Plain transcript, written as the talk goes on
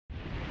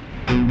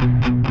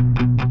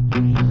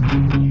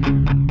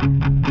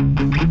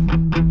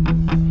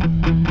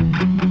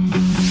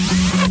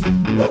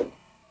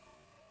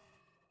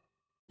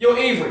Yo,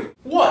 Avery,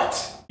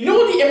 what? You know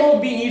what the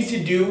MLB needs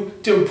to do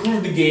to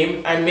improve the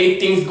game and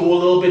make things go a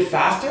little bit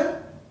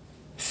faster?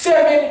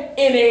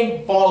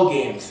 7-inning ball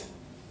games.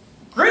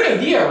 Great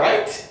idea,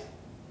 right?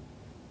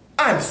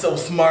 I'm so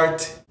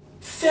smart.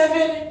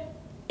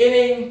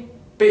 7-inning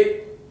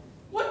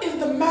What is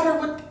the matter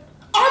with...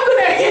 I'm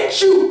gonna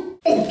hit you!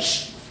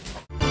 Ouch!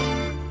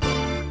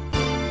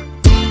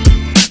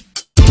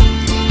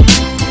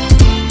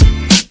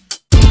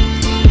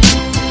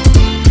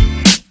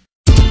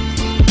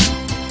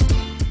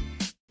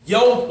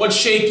 Yo, what's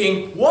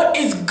shaking? What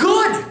is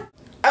good?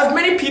 As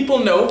many people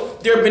know,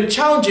 there have been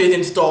challenges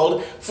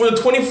installed for the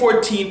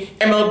 2014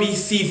 MLB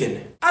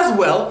season, as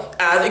well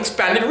as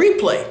expanded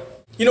replay.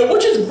 You know,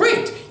 which is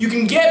great. You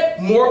can get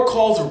more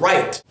calls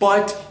right.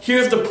 But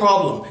here's the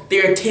problem.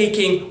 They are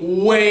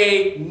taking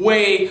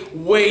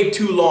way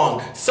too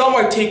long. Some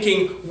are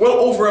taking well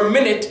over a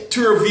minute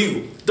to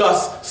review,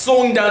 thus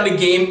slowing down the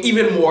game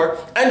even more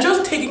and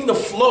just taking the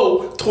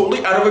flow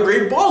totally out of a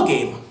great ball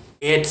game.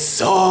 It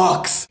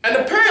sucks. And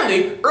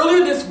apparently,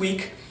 earlier this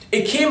week,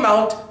 it came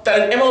out that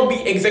an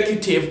MLB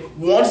executive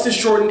wants to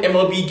shorten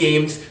MLB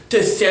games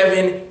to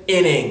 7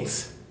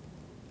 innings.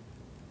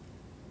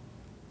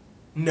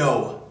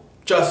 No.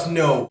 Just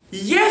no.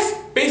 Yes,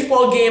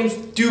 baseball games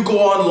do go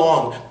on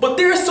long, but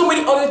there are so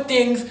many other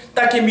things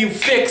that can be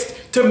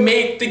fixed to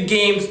make the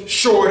games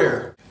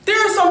shorter. There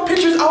are some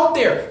pitchers out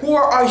there who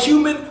are a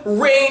human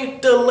rain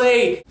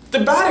delay. The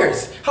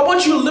batters, how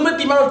about you limit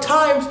the amount of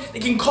times they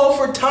can call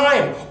for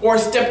time or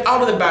step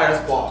out of the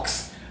batter's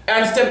box,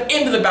 and step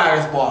into the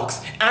batter's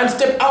box, and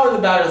step out of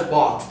the batter's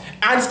box,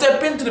 and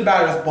step into the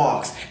batter's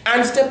box,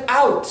 and step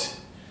out.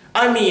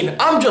 I mean,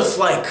 I'm just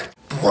like,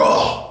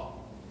 bruh,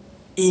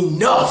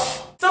 enough.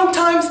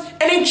 Sometimes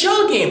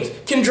NHL games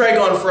can drag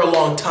on for a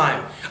long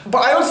time, but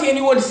I don't see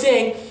anyone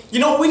saying, you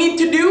know what we need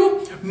to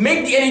do?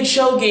 Make the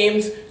NHL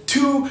games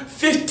 2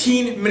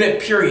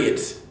 15-minute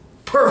periods.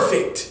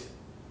 Perfect.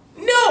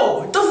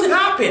 No, it doesn't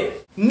happen.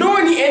 Nor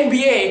in the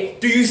NBA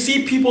do you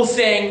see people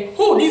saying,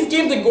 oh, these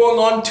games are going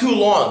on too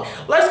long.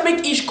 Let's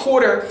make each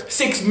quarter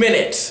 6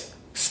 minutes.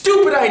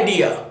 Stupid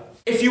idea.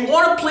 If you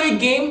want to play a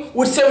game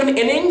with 7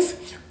 innings,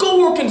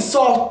 go work in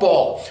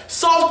softball.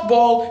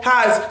 Softball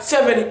has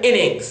 7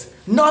 innings,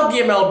 not the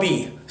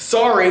MLB.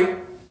 Sorry.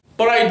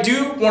 But I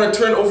do want to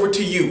turn over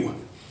to you.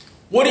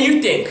 What do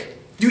you think?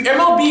 Do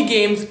MLB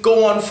games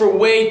go on for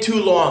way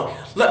too long?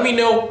 Let me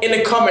know in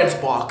the comments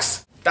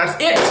box. That's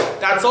it.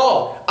 That's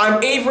all.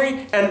 I'm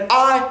Avery and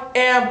I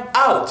am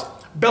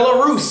out.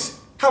 Belarus.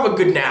 Have a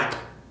good nap.